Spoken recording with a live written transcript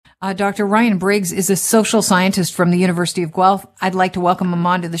Dr. Ryan Briggs is a social scientist from the University of Guelph. I'd like to welcome him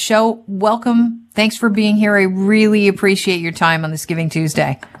onto the show. Welcome. Thanks for being here. I really appreciate your time on this Giving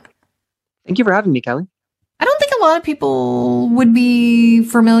Tuesday. Thank you for having me, Kelly. I don't think a lot of people would be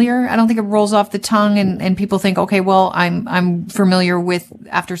familiar. I don't think it rolls off the tongue and people think, okay, well, I'm familiar with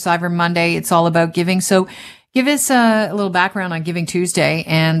after Cyber Monday. It's all about giving. So give us a little background on Giving Tuesday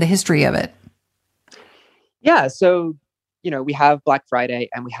and the history of it. Yeah. So, we have Black Friday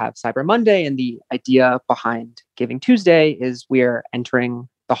and we have Cyber Monday. And the idea behind Giving Tuesday is we're entering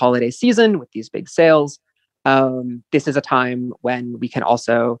the holiday season with these big sales. This is a time when we can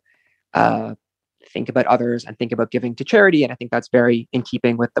also think about others and think about giving to charity. And I think that's very in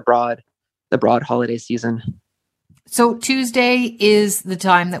keeping with the broad holiday season. So Tuesday is the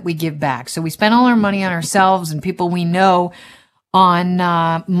time that we give back. So we spend all our money on ourselves and people we know on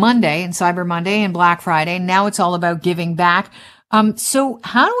Monday and Cyber Monday and Black Friday. Now it's all about giving back. So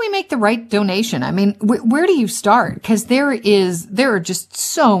how do we make the right donation? I mean, where do you start? Because there are just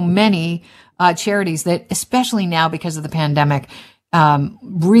so many charities that, especially now because of the pandemic,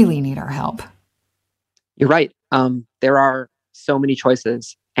 really need our help. You're right. There are so many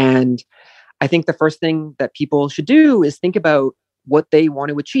choices. And I think the first thing that people should do is think about what they want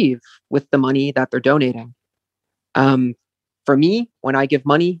to achieve with the money that they're donating. For me, when I give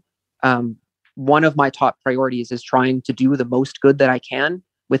money, one of my top priorities is trying to do the most good that I can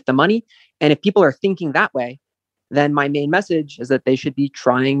with the money. And if people are thinking that way, then my main message is that they should be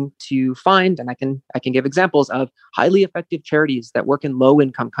trying to find, and I can give examples of highly effective charities that work in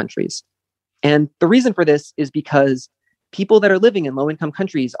low-income countries. And the reason for this is because people that are living in low-income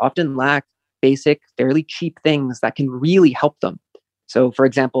countries often lack basic, fairly cheap things that can really help them. So, for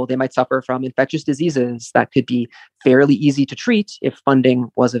example, they might suffer from infectious diseases that could be fairly easy to treat if funding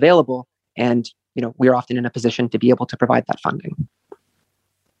was available. And, we're often in a position to be able to provide that funding.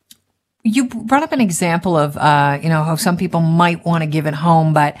 You brought up an example of, how some people might want to give it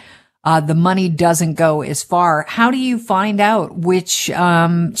home, but the money doesn't go as far. How do you find out which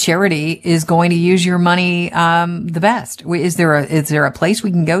charity is going to use your money the best? Is there a place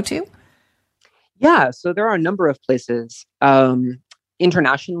we can go to? Yeah, so there are a number of places.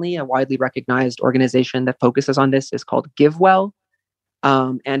 Internationally, a widely recognized organization that focuses on this is called GiveWell.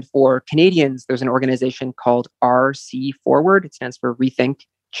 And for Canadians, there's an organization called RC Forward. It stands for Rethink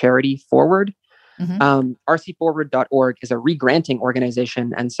Charity Forward. Mm-hmm. RCforward.org is a re-granting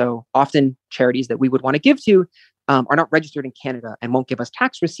organization. And so often charities that we would want to give to are not registered in Canada and won't give us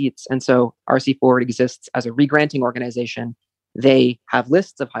tax receipts. And so RC Forward exists as a re-granting organization. They have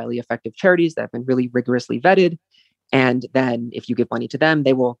lists of highly effective charities that have been really rigorously vetted. And then if you give money to them,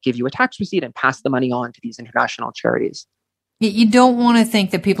 they will give you a tax receipt and pass the money on to these international charities. You don't want to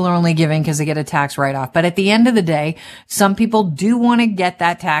think that people are only giving because they get a tax write-off. But at the end of the day, some people do want to get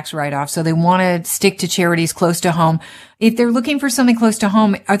that tax write-off. So they want to stick to charities close to home. If they're looking for something close to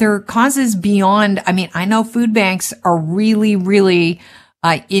home, are there causes beyond? I mean, I know food banks are really, really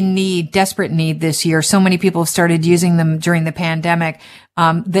in need, desperate need this year. So many people have started using them during the pandemic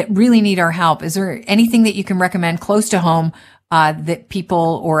that really need our help. Is there anything that you can recommend close to home that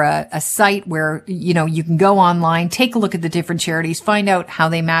people, or a site where, you can go online, take a look at the different charities, find out how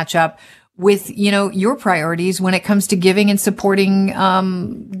they match up with, your priorities when it comes to giving and supporting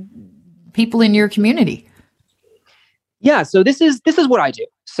people in your community? Yeah, so this is what I do.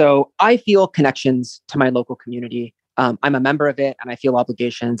 So I feel connections to my local community. I'm a member of it and I feel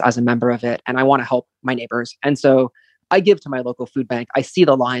obligations as a member of it, and I want to help my neighbors. And so I give to my local food bank. I see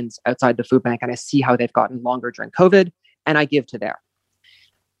the lines outside the food bank and I see how they've gotten longer during COVID, and I give to there.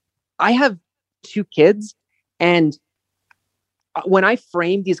 I have 2 kids, and when I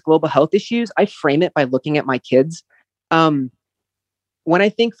frame these global health issues, I frame it by looking at my kids. When I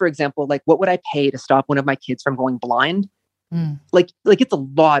think, for example, like what would I pay to stop one of my kids from going blind? Like it's a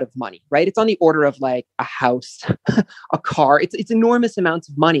lot of money, right? It's on the order of like a house, a car. It's enormous amounts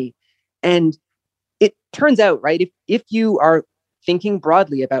of money. And it turns out, right, if you are thinking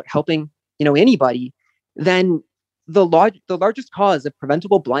broadly about helping, anybody, then the largest cause of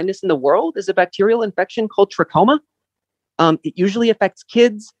preventable blindness in the world is a bacterial infection called trachoma. It usually affects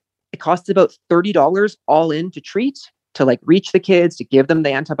kids. It costs about $30 all in to treat, to like reach the kids, to give them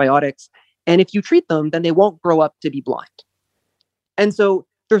the antibiotics. And if you treat them, then they won't grow up to be blind. And so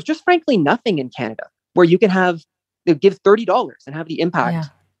there's just frankly nothing in Canada where you can give $30 and have the impact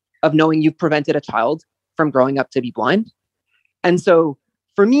of knowing you've prevented a child from growing up to be blind. And so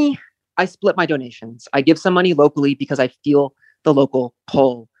for me, I split my donations. I give some money locally because I feel the local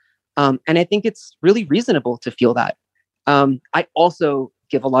pull. And I think it's really reasonable to feel that. I also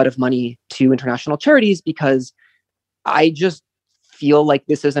give a lot of money to international charities because I just feel like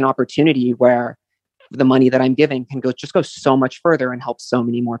this is an opportunity where the money that I'm giving can go so much further and help so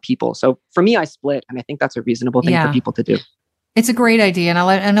many more people. So for me, I split, and I think that's a reasonable thing for people to do. It's a great idea. And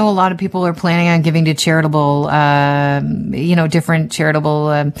I know a lot of people are planning on giving to charitable, different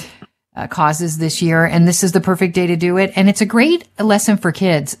charitable causes this year. And this is the perfect day to do it. And it's a great lesson for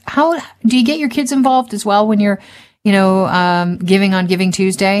kids. How do you get your kids involved as well when you're, giving on Giving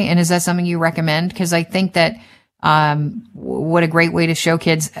Tuesday? And is that something you recommend? Because I think that what a great way to show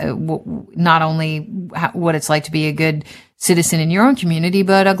kids not only what it's like to be a good citizen in your own community,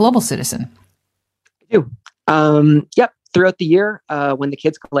 but a global citizen. I do. Yep. Throughout the year, when the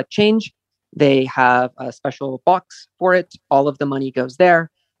kids collect change, they have a special box for it. All of the money goes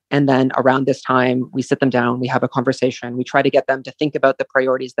there. And then around this time, we sit them down, we have a conversation. We try to get them to think about the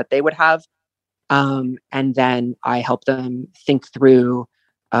priorities that they would have. And then I help them think through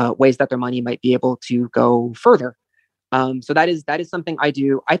ways that their money might be able to go further. So that is something I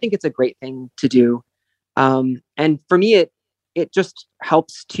do. I think it's a great thing to do. And for me, it just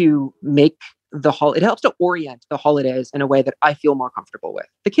helps to make it helps to orient the holidays in a way that I feel more comfortable with.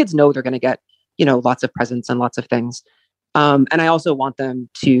 The kids know they're going to get, lots of presents and lots of things. And I also want them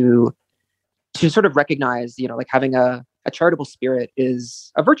to sort of recognize, like having a charitable spirit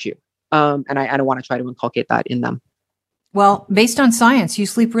is a virtue. And I want to try to inculcate that in them. Well, based on science, you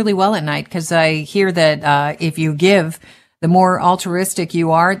sleep really well at night, because I hear that if you give, the more altruistic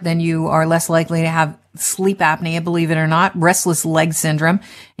you are, then you are less likely to have sleep apnea, believe it or not, restless leg syndrome,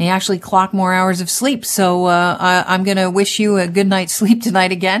 and you actually clock more hours of sleep. So I'm going to wish you a good night's sleep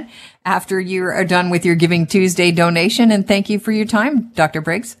tonight again after you are done with your Giving Tuesday donation. And thank you for your time, Dr.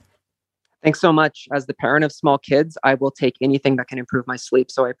 Briggs. Thanks so much. As the parent of small kids, I will take anything that can improve my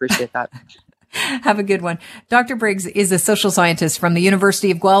sleep. So I appreciate that. Have a good one. Dr. Briggs is a social scientist from the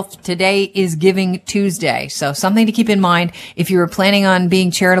University of Guelph. Today is Giving Tuesday. So something to keep in mind if you were planning on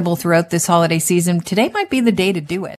being charitable throughout this holiday season. Today might be the day to do it.